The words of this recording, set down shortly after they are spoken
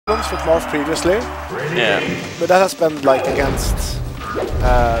with Marth previously. Yeah. But that has been like against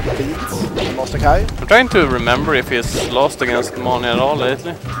Beat and Monster Kai. I'm trying to remember if he's lost against Manio at all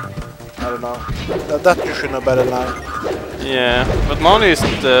lately. I don't know. That you should know better than I. Yeah, but Manio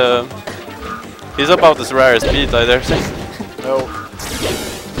isn't... he's about as rare as Beat, I dare say. No.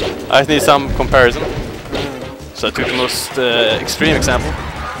 I need some comparison. So I took the most extreme example.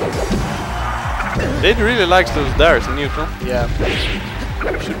 They really likes those dares in neutral. Yeah.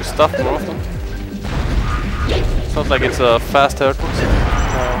 Should be stuffed more often. It's not like it's a fast hurt box. No.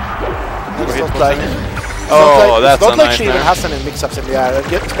 It's not like... That's it's not a like she even nightmare. has any mix-ups in the air,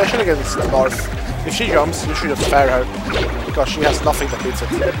 especially against Marth. If she jumps, you should just fair her, because she has nothing that beats it.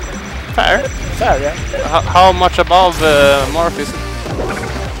 Fair? Fair, yeah. How much above Marth is it?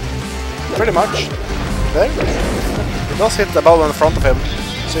 Pretty much. There. It does hit the ball in front of him.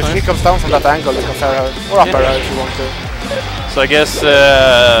 So if he comes down from that angle, you can fair her, or up her if you want to. So I guess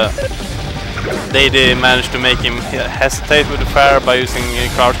Daydee managed to make him hesitate with the fair by using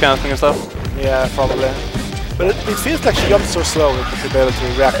crouch cancelling and stuff. Yeah, probably. But it feels like she jumps so slow that you should be able to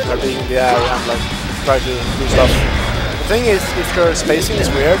react to her being in the air and like try to do stuff. The thing is, if her spacing is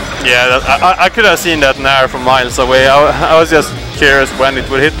weird... Yeah, I could have seen that nair from miles away. I was just curious when it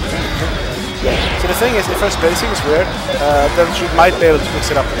would hit. Yeah. So the thing is, if her spacing is weird, then she might be able to mix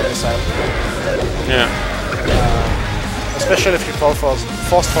it up with the missile. Yeah. Especially if you fast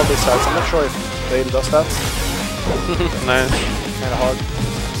fall missiles. I'm not sure if Daydee does that. Nice. Kinda hard.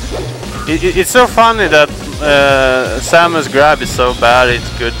 It's so funny that Samus grab is so bad it's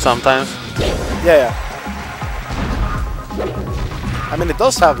good sometimes. Yeah. I mean, it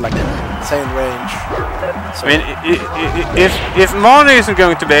does have like insane range. So I mean, if Manio isn't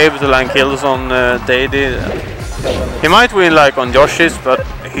going to be able to land kills on Daydee, he might win like on Yoshi's, but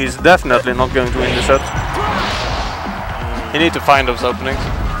he's definitely not going to win the set. You need to find those openings.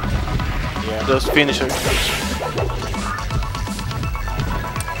 Yeah. Those finishers.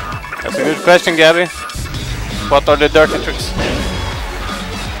 That's a good question, Gabby. What are the dirty tricks?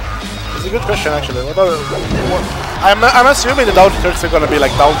 It's a good question, actually. I'm assuming the down tricks are gonna be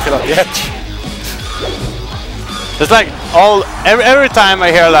like downhill at the edge. It's like every time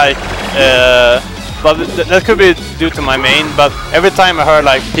I hear like, but that could be due to my main. But every time I heard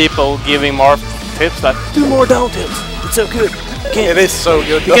like people giving more tips, like do more down tilts. It's so good. It is so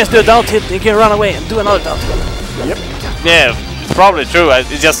good. You can do a down tilt, you can run away and do another down tilt. Yep. Yeah, it's probably true.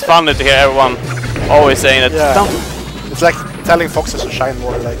 It's just funny to hear everyone always saying that. Yeah. It's like telling foxes to shine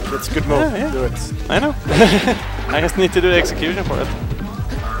more. Like it's a good move. Yeah. Do it. I know. I just need to do the execution for it.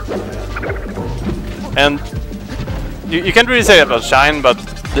 And you can't really say that about shine, but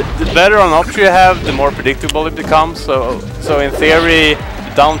the better an option you have, the more predictable it becomes. So in theory,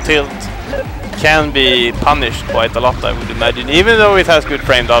 down tilt can be punished quite a lot, I would imagine, even though it has good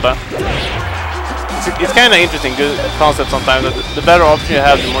frame data. It's kind of interesting, good concept sometimes. That the better option you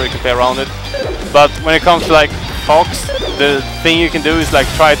have, the more you can play around it. But when it comes to like Fox, the thing you can do is like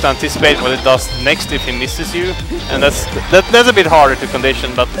try to anticipate what it does next if he misses you, and that's a bit harder to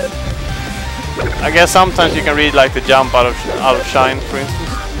condition. But I guess sometimes you can read like the jump out of shine, for instance.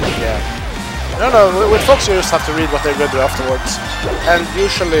 Yeah. No, with Fox you just have to read what they're going to do afterwards. And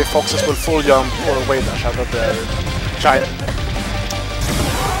usually Foxes will full jump or wave dash out of their shine.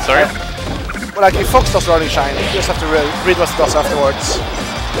 Sorry? Well, like if Fox does running shine, you just have to read what it does afterwards.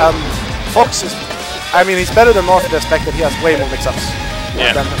 And Fox is, I mean, he's better than Marth in the aspect that he has way more mix-ups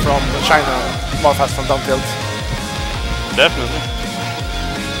than from shine Marth has from down tilt. Definitely.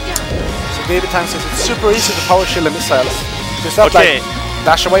 So Daydee times says it's super easy to power shield a missile. Is that like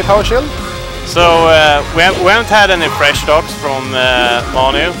dash away power shield? So we haven't had any fresh stocks from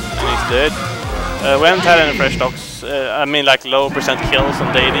Manio, and he's dead. We haven't had any fresh stocks, I mean like low percent kills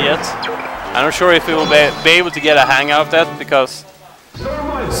on Daydee yet. I'm not sure if we will be able to get a hang out of that, because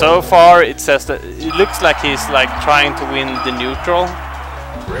so far it says that it looks like he's like trying to win the neutral,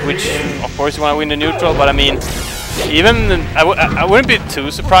 which of course you want to win the neutral, but I mean, even I wouldn't be too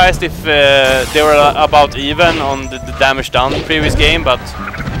surprised if they were about even on the damage done in the previous game, but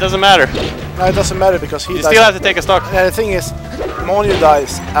it doesn't matter. No, it doesn't matter because he you still have to take a stock. Yeah, the thing is, Manio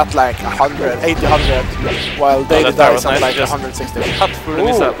dies at like 100, 80, 100, while Daydee dies at like 160. Cut through the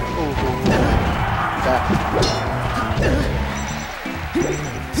missile. Yeah.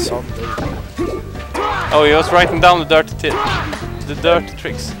 Oh, he was writing down the dirty tricks. The dirty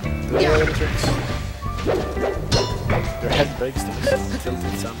tricks. Your head breaks the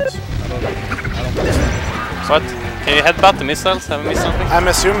tilted Samus. I don't know. What? Can you headbutt the missiles? Have I missed something? I'm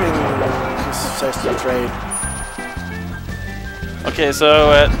assuming he says to trade. Okay,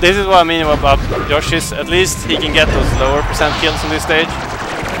 so this is what I mean about Yoshi's. At least he can get those lower percent kills on this stage.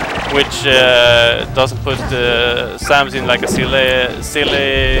 which doesn't put Samus in like a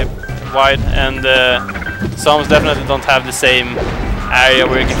silly wide, and Samus definitely don't have the same area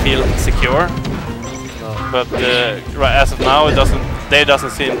where you can feel secure. But right as of now, they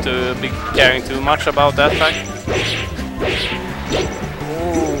doesn't seem to be caring too much about that fact.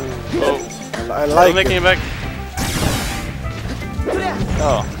 I like making it. it back.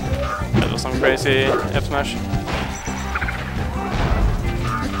 Oh, that was some crazy F smash.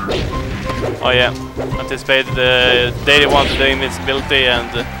 Oh yeah, anticipated Daydee wanted the invincibility and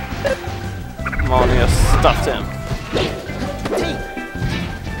Manio stuffed him.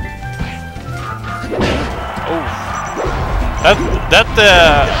 Oh, that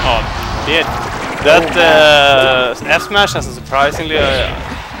F smash has a surprisingly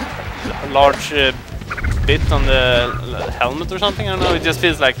large bit on the helmet or something. I don't know. It just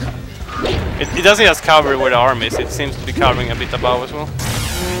feels like it doesn't just cover where the arm is. It seems to be covering a bit above as well.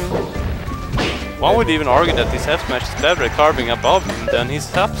 One would even argue that this F smash is better at carving above him than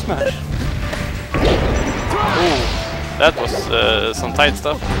his up smash. Ooh, that was some tight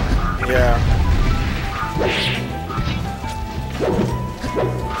stuff. Yeah.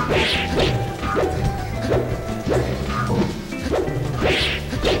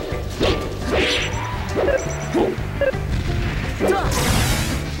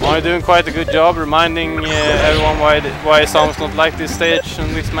 Manio doing quite a good job reminding everyone why Samus don't like this stage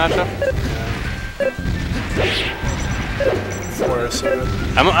and this matchup.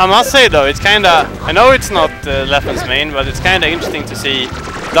 I must say though, it's kinda, I know it's not Leffen's main, but it's kinda interesting to see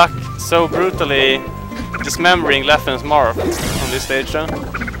Duck so brutally dismembering Leffen's Marth on this stage though.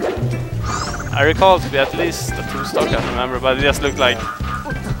 I recall it to be at least a 2-stock, I remember, but it just looked like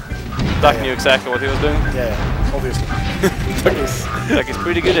Duck knew exactly what he was doing. Yeah, obviously. Duck is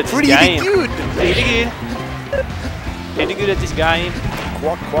pretty good at this game. Pretty good at this game.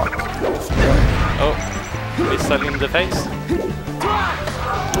 Quack, quack. Oh, missile in the face.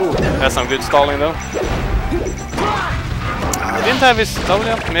 Ooh, that's some good stalling though. He didn't have his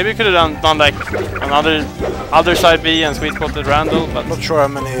W. Maybe he could have done like another other side B and sweet spotted Randall, but not sure how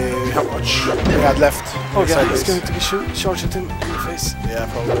much he had left. Okay, he's going to be charged in the face. Yeah,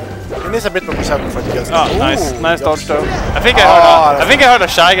 probably. He needs a bit more percent before he kills him. Oh, nice dodge though. I think I heard a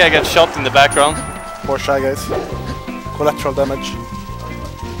Shy Guy get shot in the background. Poor Shy Guys. Collateral damage.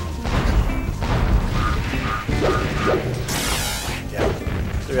 Yeah.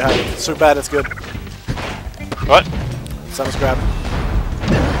 There you have it. So bad it's good. What? Samus grab.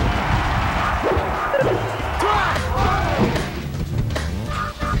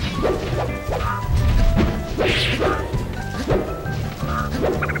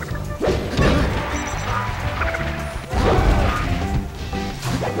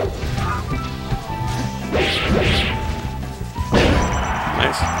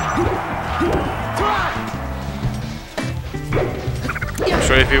 Nice. I'm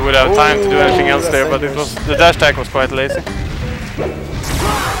sure if you would have time to do anything else there, but the dash attack was quite lazy.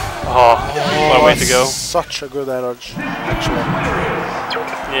 Oh, what a way to go. Such a good dodge, actually.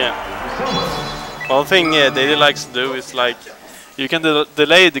 Yeah. One thing Daydee likes to do is like, you can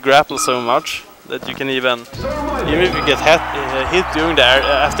delay the grapple so much that you can even if you get hit during the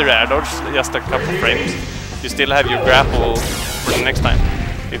after the air dodge, just a couple of frames, you still have your grapple for the next time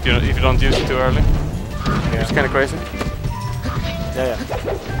if you don't use it too early. Yeah. It's kind of crazy. Yeah.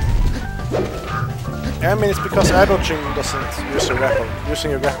 I mean, it's because air dodging doesn't use your grapple.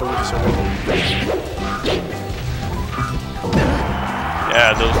 Using your grapple uses your grapple.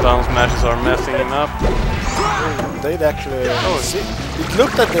 Yeah, those down smashes are messing him up. Daydee actually... it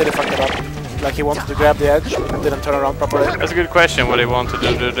looked like Daydee fucked it up. Like he wanted to grab the edge, but didn't turn around properly. That's a good question what he wanted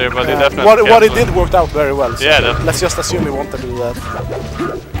to do there, but he definitely... What he did worked out very well. So yeah, let's just assume he wanted to do that.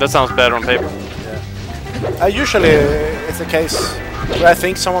 That sounds better on paper. Yeah. Usually it's a case where I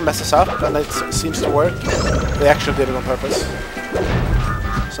think someone messes up and it seems to work. They actually did it on purpose.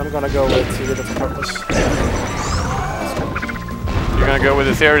 So I'm gonna go with he did it on purpose. You're gonna go with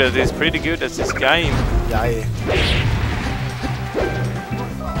the theory that he's pretty good at this game. Yeah.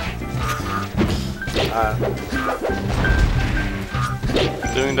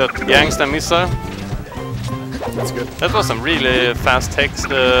 Doing that gangsta missile. That's good. That was some really fast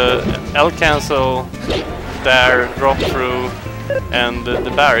text. L cancel, there, drop through, and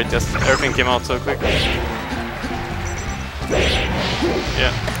the barrier, just everything came out so quick.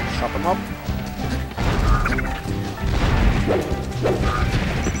 Yeah. Chop him up.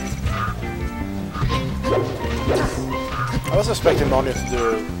 I was expecting Manio to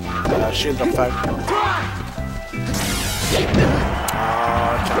do shield drop 5. I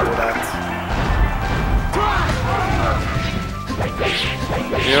can't do that.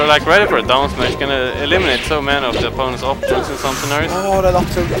 You're like ready for a down smash, gonna eliminate so many of the opponent's options in some scenarios. Oh, that up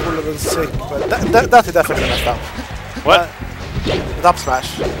tilt would have been sick, but that is definitely messed up. What? The up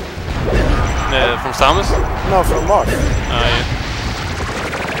smash. From Samus? No, from Marth. Yeah.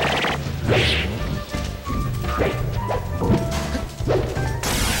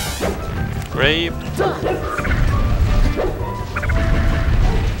 Grape.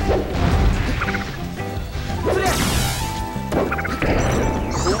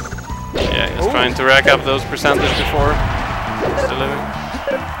 Yeah, he's trying to rack up those percentages before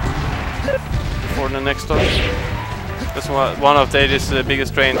the next stock. That's one of Daydee's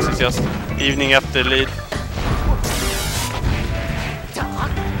biggest strengths, is just evening up the lead.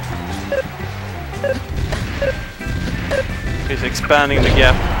 He's expanding the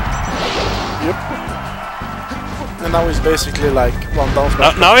gap. Yep. And now he's basically like one down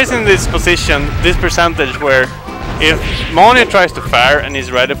smash. Now he's in this position, this percentage where if Manio tries to fire and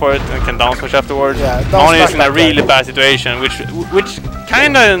he's ready for it and can down smash afterwards, yeah, Manio is in a really bad situation, which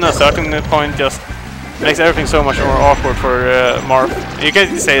kinda in a certain point just makes everything so much more awkward for Marth. You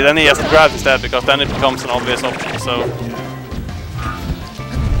can say then he has to grab instead, because then it becomes an obvious option. So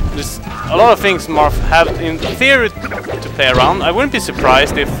there's a lot of things Marth have in theory to play around. I wouldn't be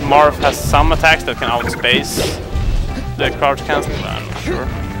surprised if Marth has some attacks that can outspace the crouch cancel. I'm not sure.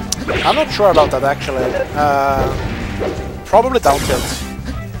 I'm not sure about that actually. Probably down tilt.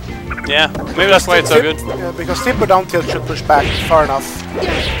 Yeah, maybe that's why it's so good. Yeah, because tip or down tilt should push back far enough.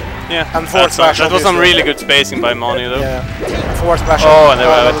 Yeah, and forward smash. That was some really good spacing by Manio though. Yeah, forward smash. Oh, and there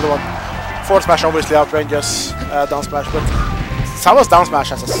we have it. Forward smash obviously outranges down smash, but Samus down smash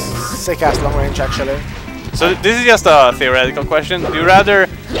has a sick ass long range actually. So this is just a theoretical question. Do you rather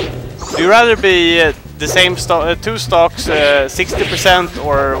be the same two stocks 60%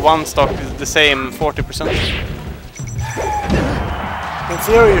 or one stock the same 40%? In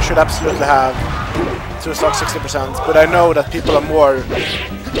theory, you should absolutely have two stocks 60%, but I know that people are more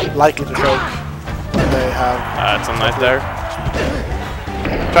likely to choke when they have. That's a nice there.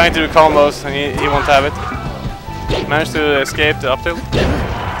 Trying to do combos and he won't have it. Managed to escape the up tilt.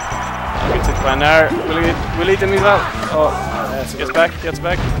 Gets it by Nair. Will he miss out? Oh, gets back.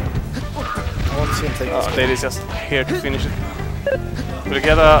 I want to see him take this. Daydee's just here to finish it. Will he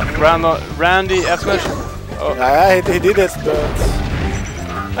get a Randy F smash? Oh. Yeah, he did it, but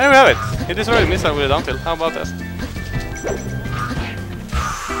there we have it. He just already missed out with a down tilt. How about that?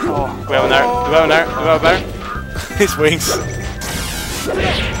 Oh, we have an air. Do we have an air? Do we have a bear? His wings.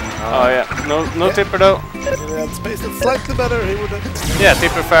 Oh yeah, no tipper though. If he had spaced it slightly better, he would have. Yeah,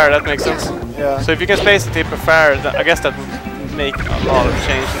 tipper fair, that makes sense. Yeah. So if you can space the tipper fair, I guess that would make a lot of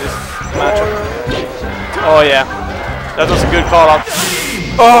change in this matchup. Oh yeah, that was a good call out.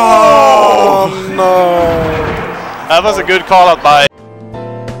 Oh no! That was a good call out by